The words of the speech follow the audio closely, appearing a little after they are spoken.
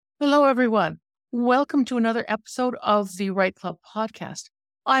Hello, everyone. Welcome to another episode of the Right Club podcast.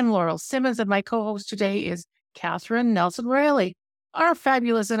 I'm Laurel Simmons, and my co-host today is Catherine Nelson Raley, our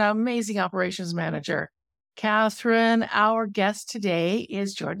fabulous and amazing operations manager. Catherine, our guest today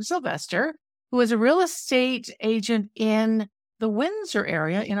is Jordan Sylvester, who is a real estate agent in the Windsor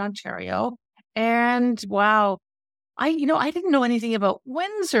area in Ontario. And wow, I didn't know anything about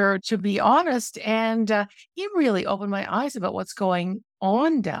Windsor, to be honest, and he really opened my eyes about what's going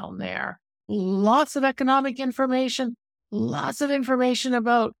on down there. Lots of economic information, lots of information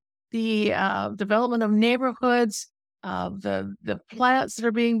about the development of neighborhoods, the plants that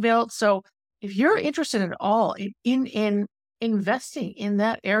are being built. So, if you're interested at all in investing in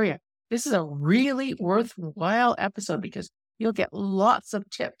that area, this is a really worthwhile episode because you'll get lots of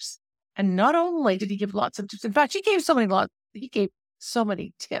tips. And not only did he give lots of tips, in fact, he gave so many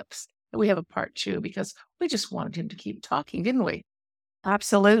tips that we have a part two because we just wanted him to keep talking, didn't we?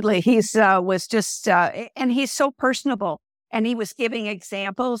 Absolutely. He's was just, and he's so personable, and he was giving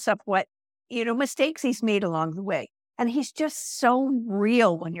examples of what, mistakes he's made along the way. And he's just so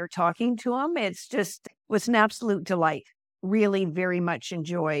real when you're talking to him. Was an absolute delight. Really very much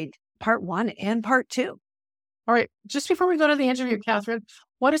enjoyed part one and part two. All right. Just before we go to the interview, Catherine,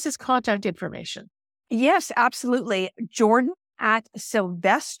 what is his contact information? Yes, absolutely. Jordan at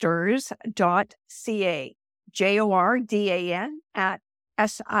sylvesters.ca. Jordan at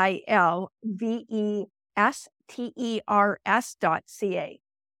silvesters.ca.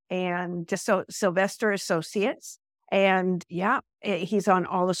 And just so Sylvester Associates. And he's on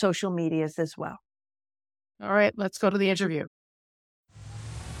all the social medias as well. All right, let's go to the interview.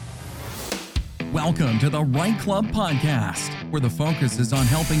 Welcome to the Right Club podcast, where the focus is on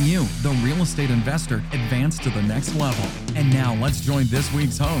helping you, the real estate investor, advance to the next level. And now let's join this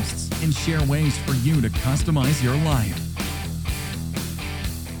week's hosts and share ways for you to customize your life.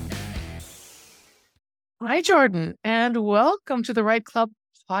 Hi, Jordan, and welcome to the Right Club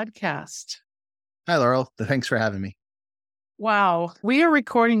podcast. Hi, Laurel. Thanks for having me. Wow. We are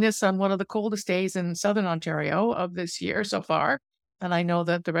recording this on one of the coldest days in Southern Ontario of this year so far. And I know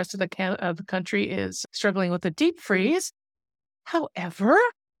that the rest of the country is struggling with the deep freeze. However,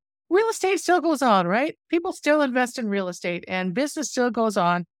 real estate still goes on, right? People still invest in real estate and business still goes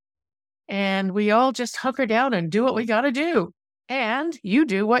on. And we all just hunker down and do what we got to do. And you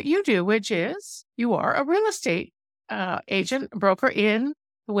do what you do, which is you are a real estate agent, broker in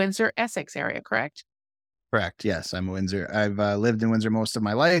the Windsor, Essex area, correct? Correct. Yes, I'm a Windsor. I've lived in Windsor most of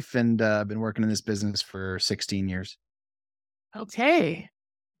my life and been working in this business for 16 years. Okay.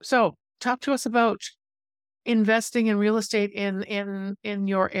 So talk to us about investing in real estate in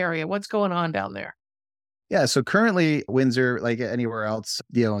your area. What's going on down there? Yeah. So currently Windsor, like anywhere else,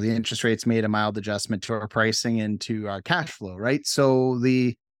 the interest rates made a mild adjustment to our pricing and to our cash flow, right? So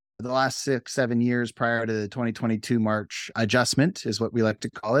the last 6-7 years prior to the 2022 March adjustment is what we like to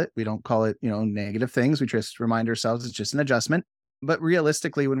call it. We don't call it, negative things. We just remind ourselves it's just an adjustment. But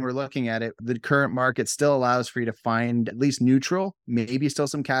realistically, when we're looking at it, the current market still allows for you to find at least neutral, maybe still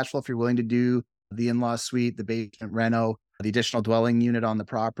some cash flow if you're willing to do the in-law suite, the basement reno, the additional dwelling unit on the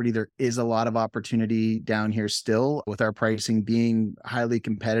property. There is a lot of opportunity down here still with our pricing being highly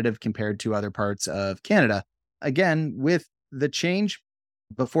competitive compared to other parts of Canada. Again, with the change,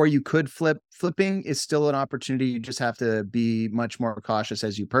 before you could flipping is still an opportunity. You just have to be much more cautious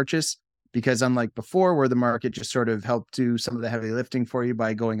as you purchase. Because unlike before, where the market just sort of helped do some of the heavy lifting for you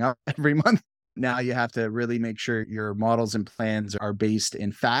by going up every month, now you have to really make sure your models and plans are based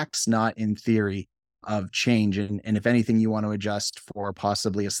in facts, not in theory of change. And if anything, you want to adjust for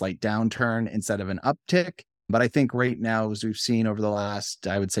possibly a slight downturn instead of an uptick. But I think right now, as we've seen over the last,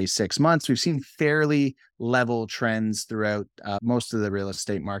 I would say 6 months, we've seen fairly level trends throughout most of the real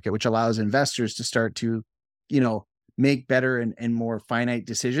estate market, which allows investors to start to, make better and more finite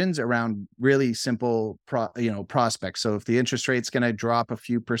decisions around really simple prospects. So if the interest rate's going to drop a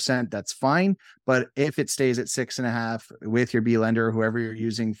few percent, that's fine. But if it stays at 6.5 with your B lender or whoever you're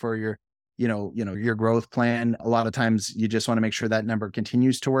using for your, your growth plan, a lot of times you just want to make sure that number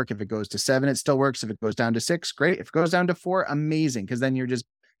continues to work. If it goes to 7, it still works. If it goes down to 6, great. If it goes down to 4, amazing. Because then you're just,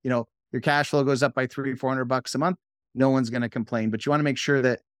 your cash flow goes up by $300-400 a month. No one's going to complain. But you want to make sure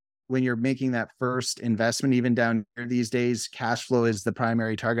that when you're making that first investment, even down here these days, cash flow is the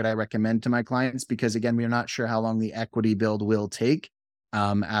primary target I recommend to my clients because, again, we're not sure how long the equity build will take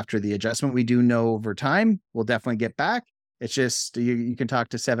after the adjustment. We do know over time, we'll definitely get back. It's just you can talk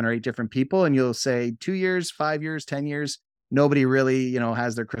to 7 or 8 different people and you'll say 2 years, 5 years, 10 years. Nobody really,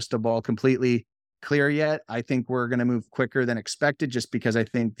 has their crystal ball completely clear yet. I think we're going to move quicker than expected just because I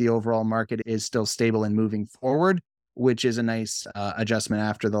think the overall market is still stable and moving forward. which is a nice adjustment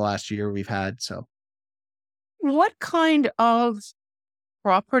after the last year we've had. So, What kind of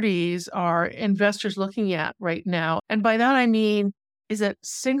properties are investors looking at right now? And by that, I mean, is it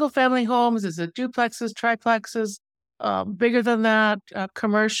single family homes? Is it duplexes, triplexes, bigger than that,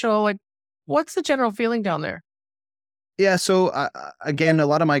 commercial? Like, what's the general feeling down there? yeah. So again, a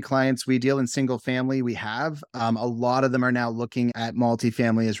lot of my clients, we deal in single family. We have a lot of them are now looking at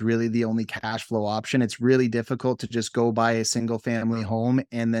multifamily as really the only cash flow option. It's really difficult to just go buy a single family home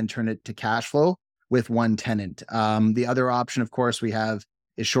and then turn it to cash flow with one tenant. The other option, of course, we have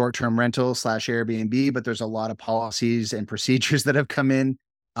is short-term rental slash Airbnb, but there's a lot of policies and procedures that have come in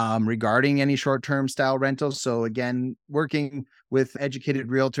regarding any short-term style rentals. So again, working with educated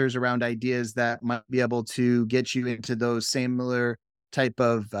realtors around ideas that might be able to get you into those similar type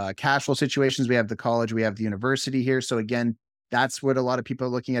of cash flow situations. We have the college, we have the university here. So again, that's what a lot of people are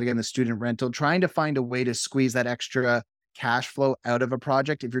looking at. Again, the student rental, trying to find a way to squeeze that extra cash flow out of a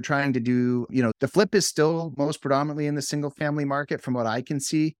project. If you're trying to do, the flip is still most predominantly in the single family market from what I can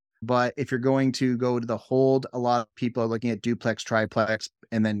see. But if you're going to go to the hold, a lot of people are looking at duplex, triplex,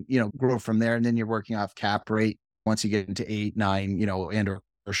 and then, grow from there. And then you're working off cap rate. Once you get into 8, 9, and or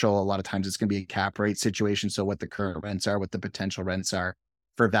show, a lot of times it's going to be a cap rate situation. So what the current rents are, what the potential rents are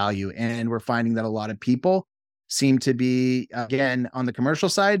for value. And we're finding that a lot of people seem to be, again, on the commercial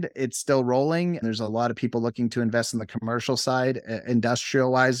side, it's still rolling. There's a lot of people looking to invest in the commercial side,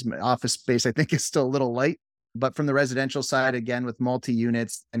 industrial wise. Office space, I think, is still a little light. But from the residential side, again, with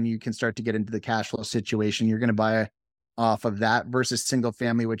multi-units, and you can start to get into the cash flow situation, you're going to buy off of that versus single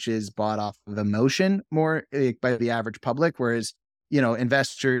family, which is bought off of emotion more by the average public. Whereas,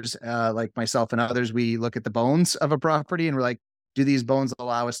 investors like myself and others, we look at the bones of a property and we're like, do these bones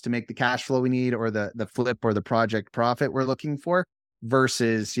allow us to make the cash flow we need or the flip or the project profit we're looking for?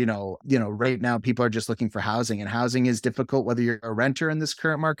 Versus, right now people are just looking for housing, and housing is difficult, whether you're a renter in this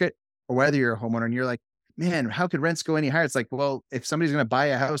current market or whether you're a homeowner and you're like, man, how could rents go any higher? It's like, well, if somebody's going to buy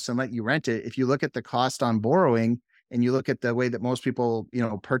a house and let you rent it, if you look at the cost on borrowing and you look at the way that most people,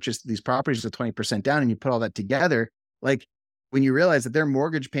 purchase these properties with 20% down and you put all that together, like when you realize that their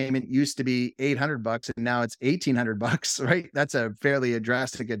mortgage payment used to be $800 and now it's $1,800, right? That's a fairly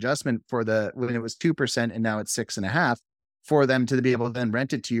drastic adjustment for when it was 2% and now it's 6.5%, for them to be able to then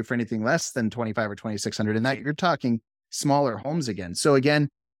rent it to you for anything less than 25 or 2,600. And that you're talking smaller homes again. So again,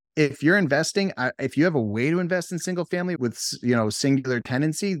 if you're investing, if you have a way to invest in single family with, singular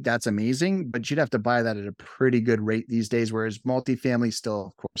tenancy, that's amazing, but you'd have to buy that at a pretty good rate these days. Whereas multifamily still,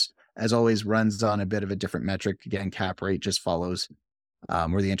 of course, as always, runs on a bit of a different metric. Again, cap rate just follows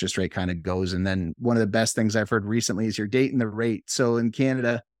where the interest rate kind of goes. And then one of the best things I've heard recently is you're dating the rate. So in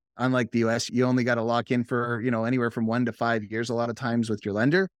Canada, unlike the US, you only got to lock in for, anywhere from 1 to 5 years, a lot of times with your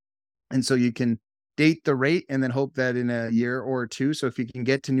lender. And so you can date the rate and then hope that in a year or two. So if you can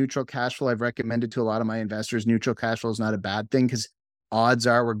get to neutral cash flow, I've recommended to a lot of my investors, neutral cash flow is not a bad thing because odds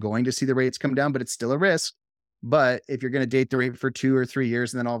are we're going to see the rates come down, but it's still a risk. But if you're going to date the rate for 2 or 3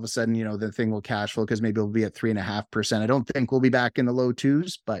 years, and then all of a sudden, the thing will cash flow because maybe it'll be at 3.5%. I don't think we'll be back in the low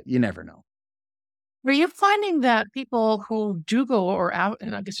 2s, but you never know. Are you finding that people who do go or out,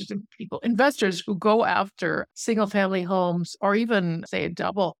 and I guess just investors who go after single family homes or even say a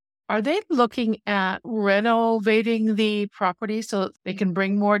double, are they looking at renovating the property so that they can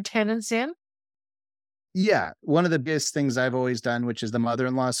bring more tenants in? Yeah. One of the biggest things I've always done, which is the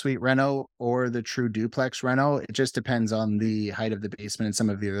mother-in-law suite reno or the true duplex reno. It just depends on the height of the basement and some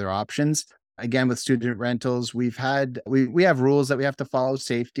of the other options. Again, with student rentals, we have rules that we have to follow,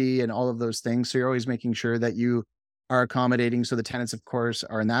 safety and all of those things. So you're always making sure that you are accommodating. So the tenants, of course,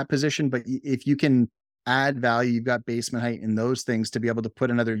 are in that position. But if you can add value, you've got basement height and those things to be able to put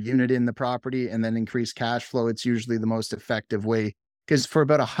another unit in the property and then increase cash flow, it's usually the most effective way. Because for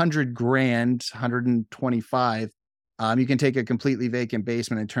about $100,000, 125, you can take a completely vacant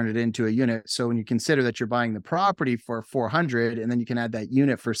basement and turn it into a unit. So when you consider that you're buying the property for 400, and then you can add that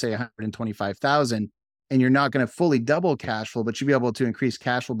unit for say 125,000, and you're not going to fully double cash flow, but you'll be able to increase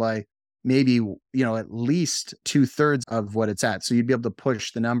cash flow by maybe, at least 2/3 of what it's at. So you'd be able to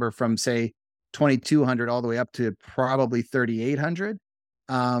push the number from say 2,200 all the way up to probably 3,800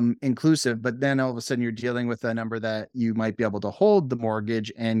 inclusive. But then all of a sudden you're dealing with a number that you might be able to hold the mortgage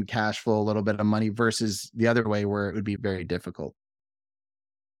and cash flow a little bit of money versus the other way where it would be very difficult.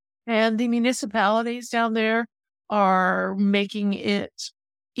 And the municipalities down there are making it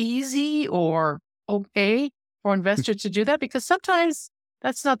easy or okay for investors to do that, because sometimes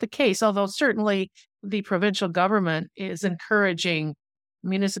that's not the case. Although certainly the provincial government is encouraging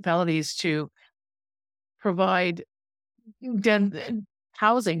municipalities to provide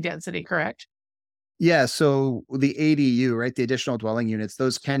housing density, correct? Yeah, so the ADU, right? The additional dwelling units,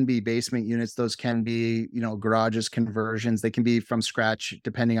 those can be basement units, those can be, garages conversions. They can be from scratch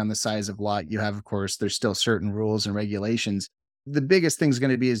depending on the size of lot you have. Of course, there's still certain rules and regulations. The biggest thing is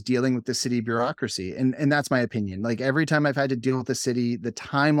going to be is dealing with the city bureaucracy. And that's my opinion. Like every time I've had to deal with the city, the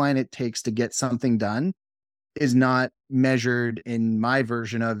timeline it takes to get something done is not measured in my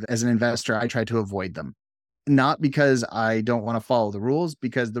version of as an investor. I try to avoid them, not because I don't want to follow the rules,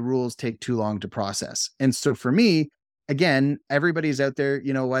 because the rules take too long to process. And so for me, again, everybody's out there,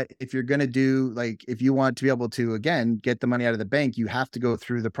 you know what, if you're going to do, like, if you want to be able to, again, get the money out of the bank, you have to go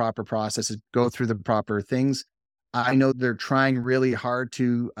through the proper processes, go through the proper things. I know they're trying really hard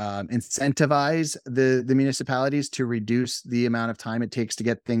to incentivize the municipalities to reduce the amount of time it takes to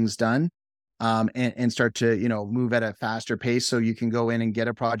get things done, and start to, move at a faster pace so you can go in and get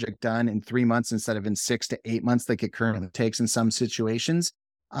a project done in 3 months instead of in 6 to 8 months like it currently takes in some situations.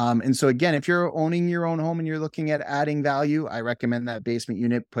 And so again, if you're owning your own home and you're looking at adding value, I recommend that basement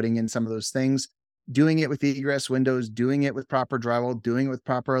unit, putting in some of those things, doing it with egress windows, doing it with proper drywall, doing it with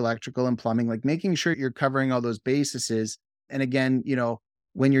proper electrical and plumbing, like making sure you're covering all those bases. And again,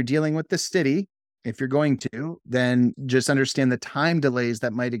 when you're dealing with the city, if you're going to, then just understand the time delays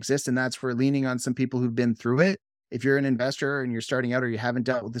that might exist. And that's for leaning on some people who've been through it. If you're an investor and you're starting out, or you haven't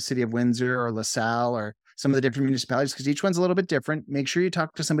dealt with the city of Windsor or LaSalle or some of the different municipalities, because each one's a little bit different, make sure you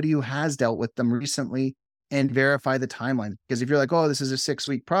talk to somebody who has dealt with them recently and verify the timeline. Because if you're like, oh, this is a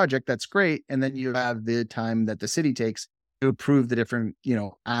 6-week project, that's great. And then you have the time that the city takes to approve the different,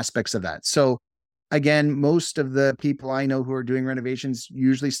 aspects of that. So again, most of the people I know who are doing renovations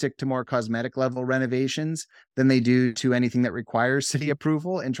usually stick to more cosmetic level renovations than they do to anything that requires city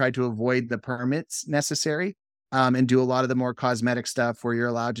approval, and try to avoid the permits necessary, and do a lot of the more cosmetic stuff where you're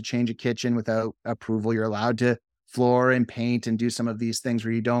allowed to change a kitchen without approval. You're allowed to floor and paint and do some of these things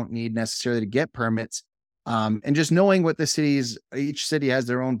where you don't need necessarily to get permits. And just knowing what each city has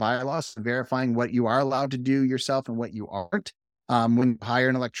their own bylaws, verifying what you are allowed to do yourself and what you aren't. When you hire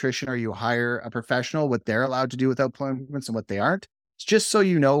an electrician or you hire a professional, what they're allowed to do without permits and what they aren't. It's just so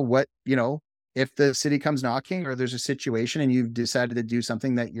you know what, if the city comes knocking or there's a situation and you've decided to do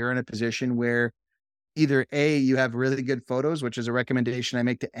something, that you're in a position where either A, you have really good photos, which is a recommendation I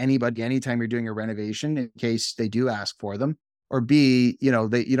make to anybody anytime you're doing a renovation in case they do ask for them, or B,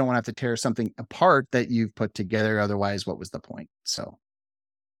 that you don't want to have to tear something apart that you've put together. Otherwise, what was the point? So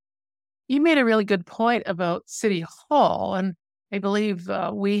You made a really good point about City Hall. And I believe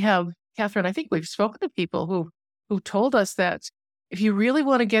we have, Catherine, I think we've spoken to people who told us that if you really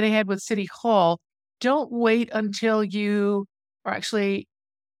want to get ahead with City Hall, don't wait until you are actually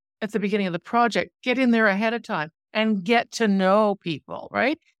at the beginning of the project. Get in there ahead of time and get to know people,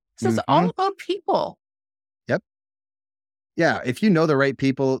 right? This is all about people. Yep. Yeah. If you know the right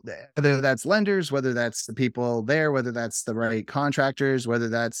people, whether that's lenders, whether that's the people there, whether that's the right contractors, whether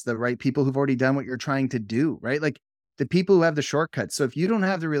that's the right people who've already done what you're trying to do, right? Like the people who have the shortcuts. So if you don't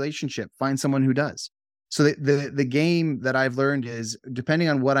have the relationship, find someone who does. So the game that I've learned is, depending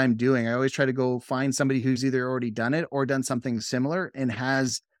on what I'm doing, I always try to go find somebody who's either already done it or done something similar and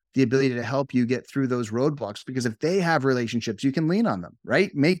has the ability to help you get through those roadblocks. Because if they have relationships, you can lean on them,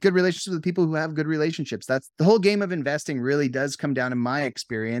 right? Make good relationships with people who have good relationships. That's the whole game of investing. Really does come down, in my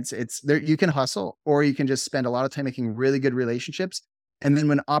experience. It's there. You can hustle, or you can just spend a lot of time making really good relationships. And then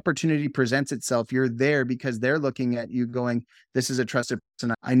when opportunity presents itself, you're there because they're looking at you going, this is a trusted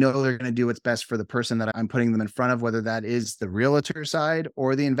person. I know they're going to do what's best for the person that I'm putting them in front of, whether that is the realtor side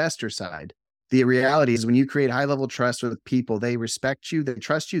or the investor side. The reality is, when you create high level trust with people, they respect you, they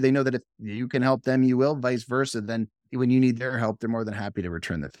trust you, they know that if you can help them, you will, vice versa. Then when you need their help, they're more than happy to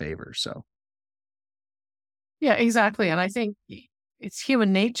return the favor. So. Yeah, exactly. And I think it's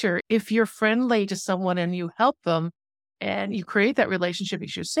human nature. If you're friendly to someone and you help them and you create that relationship,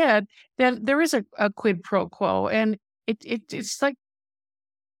 as you said, then there is a quid pro quo. And it's like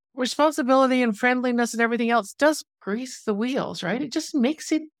responsibility and friendliness and everything else does grease the wheels, right? It just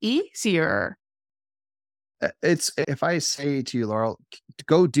makes it easier. It's, if I say to you, Laurel,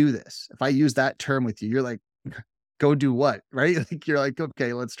 go do this. If I use that term with you, you're like, go do what? Right? Like, you're like,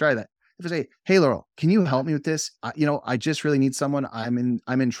 okay, let's try that. If I say, hey, Laurel, can you help me with this? I just really need someone. I'm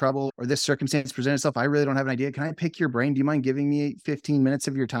in trouble, or this circumstance presented itself. I really don't have an idea. Can I pick your brain? Do you mind giving me 15 minutes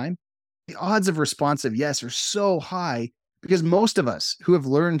of your time? The odds of responsive yes are so high, because most of us who have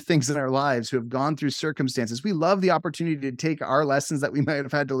learned things in our lives, who have gone through circumstances, we love the opportunity to take our lessons that we might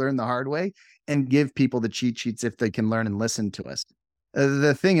have had to learn the hard way and give people the cheat sheets if they can learn and listen to us.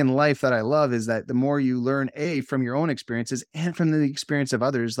 The thing in life that I love is that the more you learn, from your own experiences and from the experience of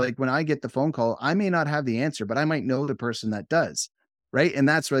others, like when I get the phone call, I may not have the answer, but I might know the person that does. Right. And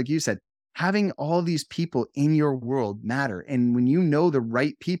that's, like you said, having all these people in your world matter. And when you know the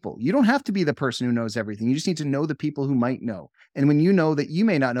right people, you don't have to be the person who knows everything. You just need to know the people who might know. And when you know that you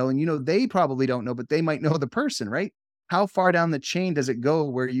may not know, and you know they probably don't know, but they might know the person, right? How far down the chain does it go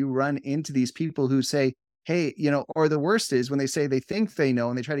where you run into these people who say, hey, or the worst is when they say they think they know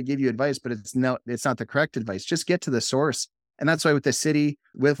and they try to give you advice, but it's not the correct advice. Just get to the source. And that's why with the city,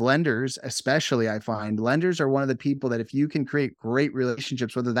 with lenders, especially, I find lenders are one of the people that if you can create great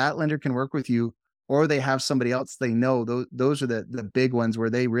relationships, whether that lender can work with you or they have somebody else they know, those are the big ones where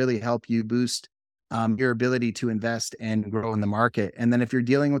they really help you boost your ability to invest and grow in the market. And then if you're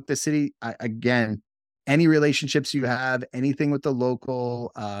dealing with the city, again, any relationships you have, anything with the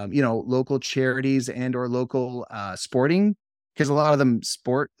local, local charities and or local sporting, because a lot of them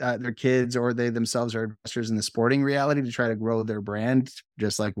sport their kids or they themselves are investors in the sporting reality to try to grow their brand,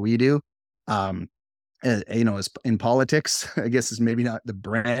 just like we do. As in politics, I guess is maybe not the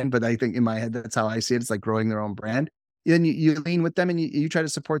brand, but I think in my head, that's how I see it. It's like growing their own brand. Then you lean with them and you try to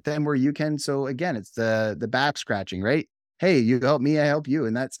support them where you can. So again, it's the back scratching, right? Hey, you help me, I help you.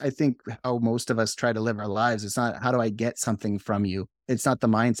 And that's, I think, how most of us try to live our lives. It's not, how do I get something from you? It's not the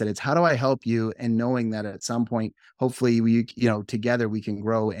mindset. It's how do I help you? And knowing that at some point, hopefully together we can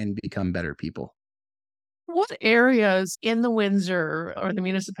grow and become better people. What areas in the Windsor or the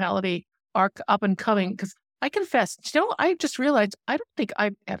municipality are up and coming? Because I confess, I just realized I don't think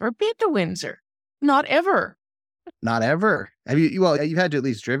I've ever been to Windsor. Not ever. Not ever. Have you? Well, you've had to at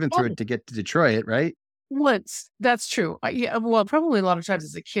least driven through it to get to Detroit, right? Once. That's true. Probably a lot of times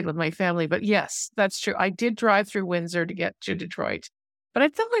as a kid with my family, but yes, that's true. I did drive through Windsor to get to Detroit, but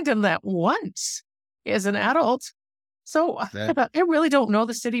I've only done that once as an adult. So I really don't know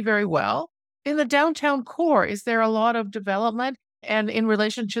the city very well. In the downtown core, is there a lot of development? And in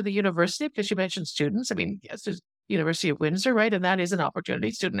relation to the university, because you mentioned students, I mean, yes, there's University of Windsor, right? And that is an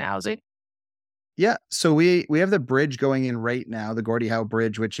opportunity, student housing. Yeah, so we have the bridge going in right now, the Gordie Howe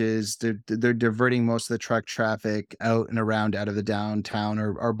Bridge, which is they're diverting most of the truck traffic out and around out of the downtown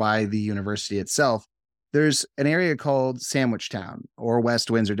or by the university itself. There's an area called Sandwich Town or West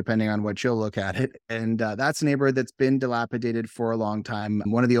Windsor, depending on what you'll look at it. And that's a neighborhood that's been dilapidated for a long time.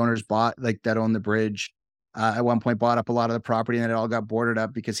 One of the owners that owned the bridge at one point bought up a lot of the property and then it all got boarded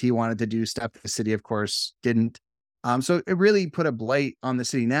up because he wanted to do stuff the city, of course, didn't. So it really put a blight on the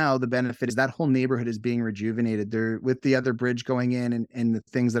city. Now the benefit is that whole neighborhood is being rejuvenated there with the other bridge going in and the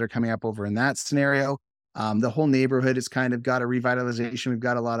things that are coming up over in that scenario. The whole neighborhood has kind of got a revitalization. We've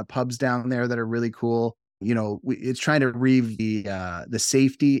got a lot of pubs down there that are really cool. It's trying to rev the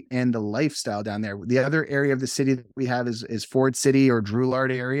safety and the lifestyle down there. The other area of the city that we have is Ford City or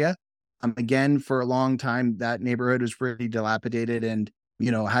Drouillard area. Again, for a long time, that neighborhood was pretty dilapidated and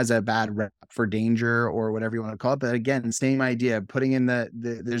has a bad rep for danger or whatever you want to call it. But again, same idea, putting in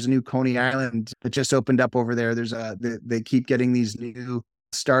there's a new Coney Island that just opened up over there. They keep getting these new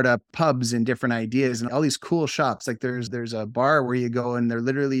startup pubs and different ideas and all these cool shops. Like there's a bar where you go and they're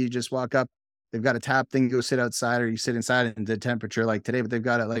literally, you just walk up, they've got a tap thing, you go sit outside or you sit inside in the temperature like today, but they've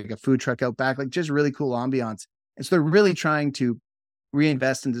got like a food truck out back, like just really cool ambiance. And so they're really trying to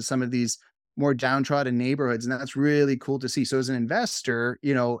reinvest into some of these more downtrodden neighborhoods. And that's really cool to see. So as an investor,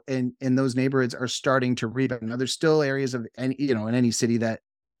 and those neighborhoods are starting to rebound. Now there's still areas of any, in any city that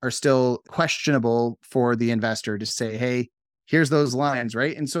are still questionable for the investor to say, hey, here's those lines,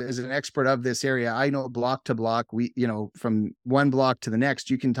 right? And so as an expert of this area, I know block to block, from one block to the next,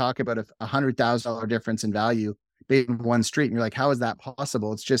 you can talk about $100,000 difference in value based on one street. And you're like, how is that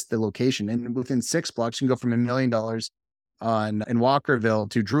possible? It's just the location. And within 6 blocks, you can go from $1 million in Walkerville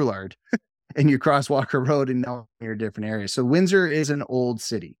to Drouillard. And you cross Walker Road and now you're in a different area. So Windsor is an old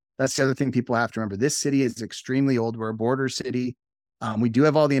city. That's the other thing people have to remember. This city is extremely old. We're a border city. We do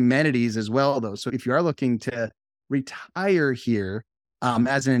have all the amenities as well, though. So if you are looking to retire here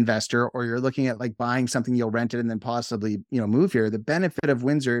as an investor, or you're looking at like buying something, you'll rent it and then possibly, move here. The benefit of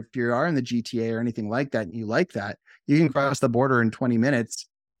Windsor, if you are in the GTA or anything like that, and you like that, you can cross the border in 20 minutes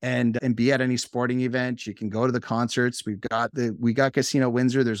and be at any sporting event. You can go to the concerts. We got Casino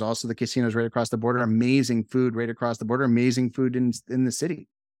Windsor. There's also the casinos right across the border. Amazing food right across the border. Amazing food in the city.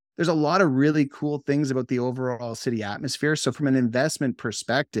 There's a lot of really cool things about the overall city atmosphere. So from an investment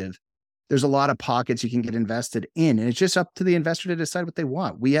perspective, there's a lot of pockets you can get invested in, and it's just up to the investor to decide what they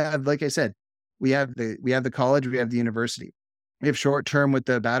want. We have, like I said, we have the college, we have the university. We have short term with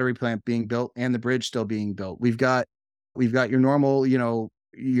the battery plant being built and the bridge still being built. We've got your normal, your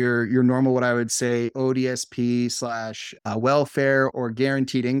normal, what I would say, ODSP / welfare or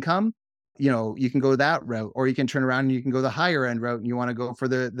guaranteed income. You can go that route, or you can turn around and you can go the higher end route and you want to go for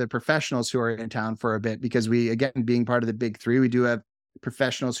the professionals who are in town for a bit, because we, again, being part of the big three, we do have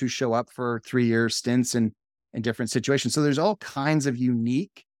professionals who show up for 3-year stints in different situations. So there's all kinds of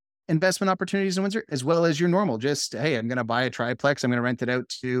unique investment opportunities in Windsor, as well as your normal, just, hey, I'm going to buy a triplex. I'm going to rent it out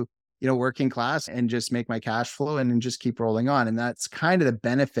to, working class and just make my cash flow and then just keep rolling on. And that's kind of the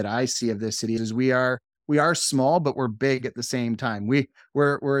benefit I see of this city is we are small, but we're big at the same time.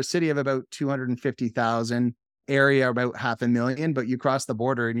 We're a city of about 250,000, area about 500,000, but you cross the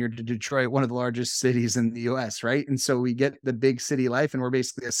border and you're to Detroit, one of the largest cities in the US, right? And so we get the big city life and we're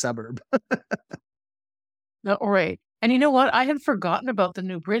basically a suburb. No, right. And you know what? I had forgotten about the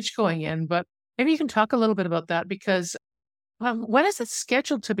new bridge going in, but maybe you can talk a little bit about that because when is it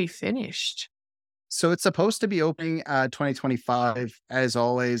scheduled to be finished? So it's supposed to be opening 2025. As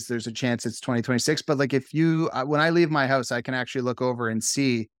always, there's a chance it's 2026. But like if you, when I leave my house, I can actually look over and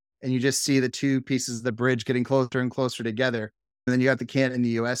see, and you just see the two pieces of the bridge getting closer and closer together. And then you got the Canada and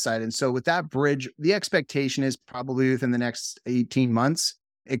the US side. And so with that bridge, the expectation is probably within the next 18 months.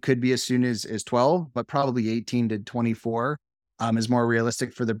 It could be as soon as 12, but probably 18 to 24 is more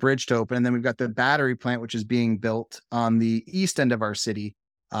realistic for the bridge to open. And then we've got the battery plant, which is being built on the east end of our city.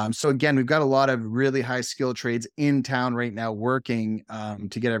 So again, we've got a lot of really high skill trades in town right now working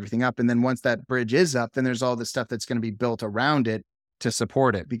to get everything up. And then once that bridge is up, then there's all the stuff that's going to be built around it to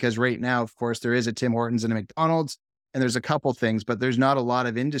support it. Because right now, of course, there is a Tim Hortons and a McDonald's, and there's a couple things, but there's not a lot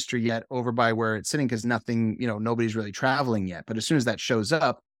of industry yet over by where it's sitting because nothing, nobody's really traveling yet. But as soon as that shows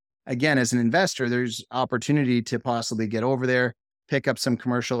up, again, as an investor, there's opportunity to possibly get over there, pick up some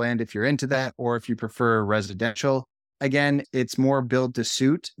commercial land if you're into that, or if you prefer residential. Again, it's more build to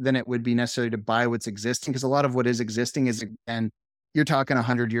suit than it would be necessarily to buy what's existing, because a lot of what is existing is, again, you're talking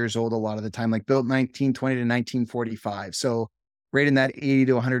 100 years old a lot of the time, like built 1920 to 1945. So right in that 80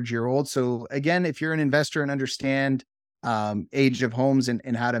 to 100-year-old. So again, if you're an investor and understand age of homes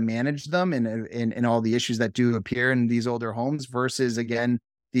and how to manage them and all the issues that do appear in these older homes versus, again,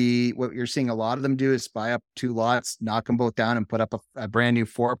 what you're seeing a lot of them do is buy up 2 lots, knock them both down and put up a brand new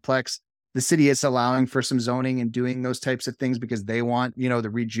fourplex. The city is allowing for some zoning and doing those types of things because they want, the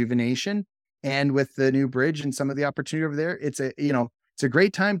rejuvenation. And with the new bridge and some of the opportunity over there, it's a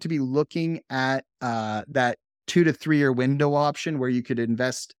great time to be looking at that 2 to 3 year window option where you could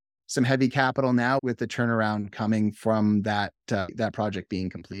invest some heavy capital now with the turnaround coming from that project being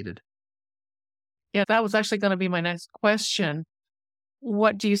completed. Yeah, that was actually going to be my next question.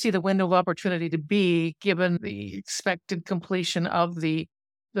 What do you see the window of opportunity to be given the expected completion of the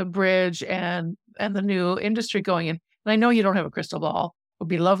bridge and the new industry going in? And I know you don't have a crystal ball. It would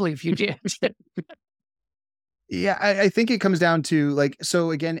be lovely if you did. Yeah, I think it comes down to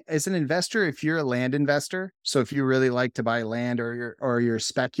so again, as an investor, if you're a land investor, so if you really like to buy land or you're a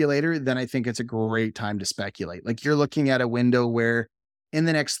speculator, then I think it's a great time to speculate. Like you're looking at a window where in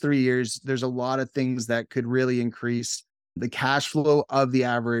the next 3 years, there's a lot of things that could really increase the cash flow of the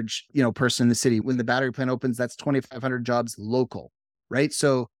average, person in the city. When the battery plant opens, that's 2,500 jobs local, right?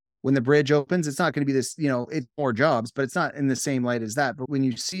 So when the bridge opens, it's not going to be this, it's more jobs, but it's not in the same light as that. But when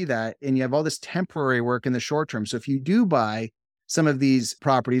you see that and you have all this temporary work in the short term, so if you do buy some of these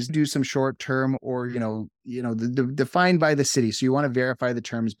properties, do some short term or, defined by the city. So you want to verify the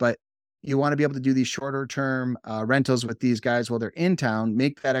terms, but you want to be able to do these shorter term rentals with these guys while they're in town,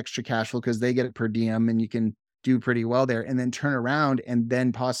 make that extra cash flow because they get it per diem and you can do pretty well there, and then turn around and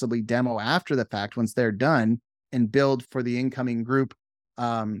then possibly demo after the fact once they're done and build for the incoming group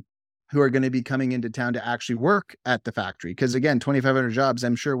who are going to be coming into town to actually work at the factory. Because again, 2,500 jobs,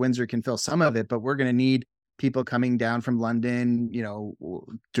 I'm sure Windsor can fill some of it, but we're going to need people coming down from London,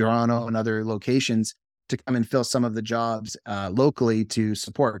 Toronto and other locations to come and fill some of the jobs locally to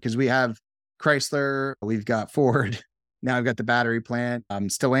support. Because we have Chrysler, we've got Ford, now I've got the battery plant.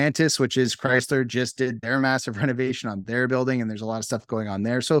 Stellantis, which is Chrysler, just did their massive renovation on their building, and there's a lot of stuff going on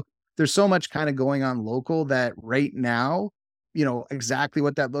there. So there's so much kind of going on local that right now, exactly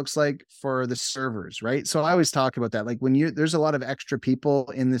what that looks like for the servers, right? So I always talk about that. Like there's a lot of extra people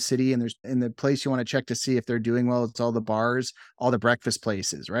in the city, and there's in the place you want to check to see if they're doing well. It's all the bars, all the breakfast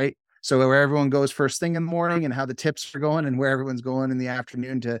places, right? So where everyone goes first thing in the morning and how the tips are going and where everyone's going in the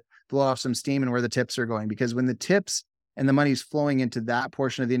afternoon to blow off some steam and where the tips are going. Because when the tips and the money's flowing into that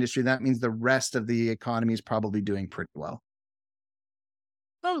portion of the industry, that means the rest of the economy is probably doing pretty well.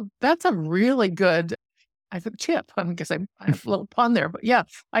 Oh, that's a really good, I think, tip. I guess I have a little pun there, but yeah,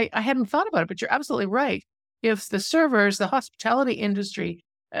 I hadn't thought about it, but you're absolutely right. If the servers, the hospitality industry,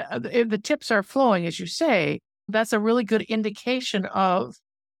 if the tips are flowing, as you say, that's a really good indication of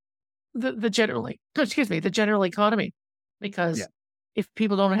the general economy. Because if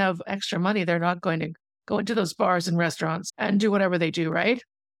people don't have extra money, they're not going to go into those bars and restaurants and do whatever they do, right?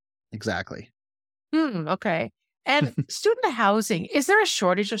 Exactly. Okay. And student housing, is there a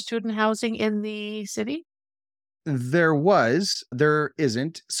shortage of student housing in the city? There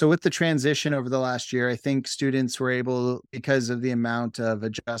isn't. So with the transition over the last year, I think students were able, because of the amount of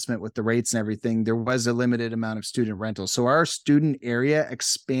adjustment with the rates and everything, there was a limited amount of student rentals. So our student area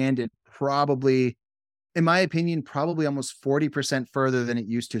expanded probably, in my opinion, probably almost 40% further than it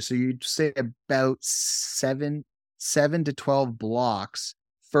used to. So you'd say about seven to 12 blocks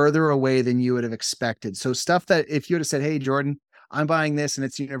further away than you would have expected. So stuff that if you would have said, hey, Jordan, I'm buying this and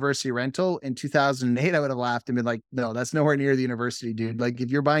it's university rental in 2008, I would have laughed and been like, no, that's nowhere near the university, dude. Like if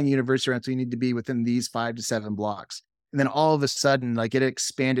you're buying university rental, you need to be within these 5 to 7 blocks. And then all of a sudden, like it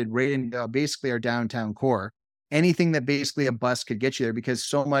expanded right into basically our downtown core. Anything that basically a bus could get you there, because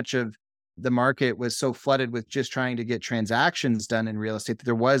so much of the market was so flooded with just trying to get transactions done in real estate that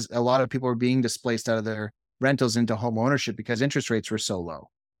there was a lot of people were being displaced out of their rentals into home ownership because interest rates were so low.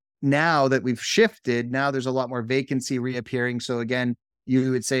 Now that we've shifted, now there's a lot more vacancy reappearing. So again, you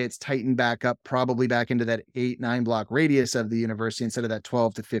would say it's tightened back up, probably back into that 8-9 block radius of the university instead of that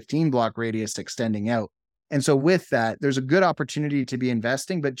 12 to 15 block radius extending out. And so with that, there's a good opportunity to be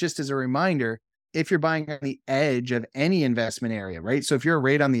investing. But just as a reminder, if you're buying on the edge of any investment area, right? So if you're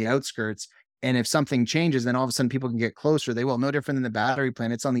right on the outskirts and if something changes, then all of a sudden people can get closer. They will. No different than the battery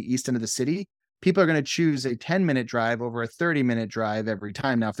plant. It's on the east end of the city. People are going to choose a 10-minute drive over a 30-minute drive every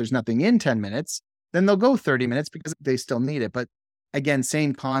time. Now, if there's nothing in 10 minutes, then they'll go 30 minutes because they still need it. But again,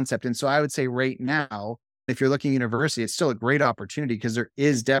 same concept. And so I would say right now, if you're looking at university, it's still a great opportunity because there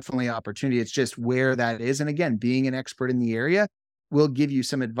is definitely opportunity. It's just where that is. And again, being an expert in the area will give you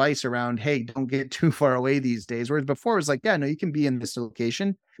some advice around, hey, don't get too far away these days. Whereas before it was like, yeah, no, you can be in this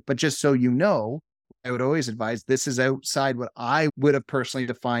location, but just so you know, I would always advise this is outside what I would have personally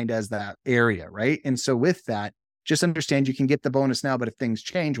defined as that area, right? And so with that, just understand you can get the bonus now, but if things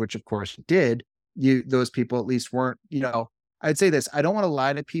change, which of course it did, those people at least weren't, I'd say this, I don't want to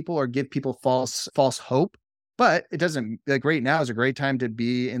lie to people or give people false hope, but it doesn't, like right now is a great time to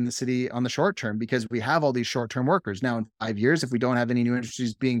be in the city on the short term because we have all these short-term workers. Now in 5 years, if we don't have any new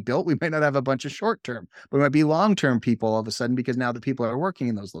industries being built, we might not have a bunch of short-term, but we might be long-term people all of a sudden because now the people are working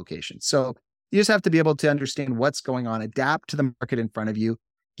in those locations. So you just have to be able to understand what's going on, adapt to the market in front of you,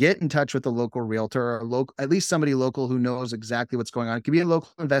 get in touch with a local realtor or at least somebody local who knows exactly what's going on. It could be a local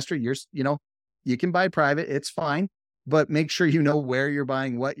investor. You can buy private, it's fine, but make sure you know where you're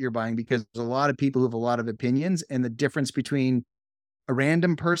buying, what you're buying, because there's a lot of people who have a lot of opinions. And the difference between a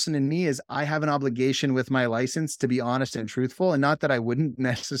random person and me is I have an obligation with my license to be honest and truthful. And not that I wouldn't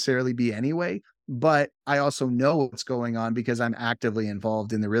necessarily be anyway, but I also know what's going on because I'm actively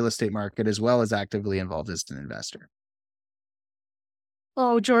involved in the real estate market as well as actively involved as an investor.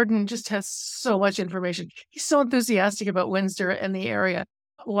 Oh, Jordan just has so much information. He's so enthusiastic about Windsor and the area.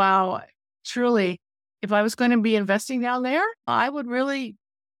 Wow. Truly, if I was going to be investing down there, I would really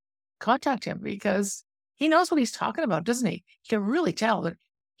contact him because he knows what he's talking about, doesn't he? You can really tell that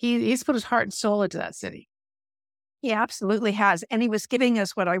he's put his heart and soul into that city. He absolutely has. And he was giving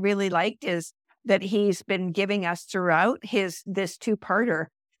us what I really liked is that he's been giving us throughout this two-parter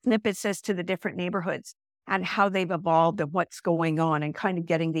snippets as to the different neighborhoods and how they've evolved and what's going on and kind of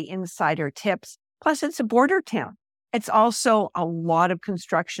getting the insider tips. Plus, it's a border town. It's also a lot of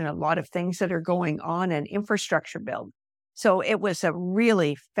construction, a lot of things that are going on and infrastructure build. So it was a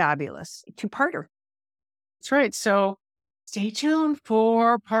really fabulous two-parter. That's right. So stay tuned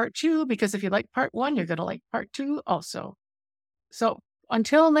for part 2, because if you like part 1, you're going to like part 2 also. So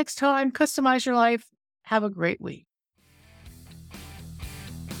until next time, customize your life. Have a great week.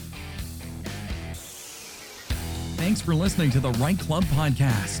 Thanks for listening to the Right Club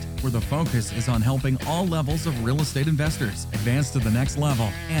Podcast, where the focus is on helping all levels of real estate investors advance to the next level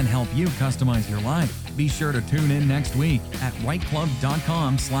and help you customize your life. Be sure to tune in next week at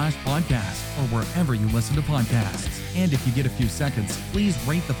rightclub.com/podcast or wherever you listen to podcasts. And if you get a few seconds, please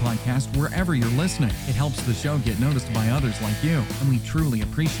rate the podcast wherever you're listening. It helps the show get noticed by others like you, and we truly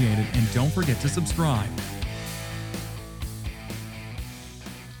appreciate it. And don't forget to subscribe.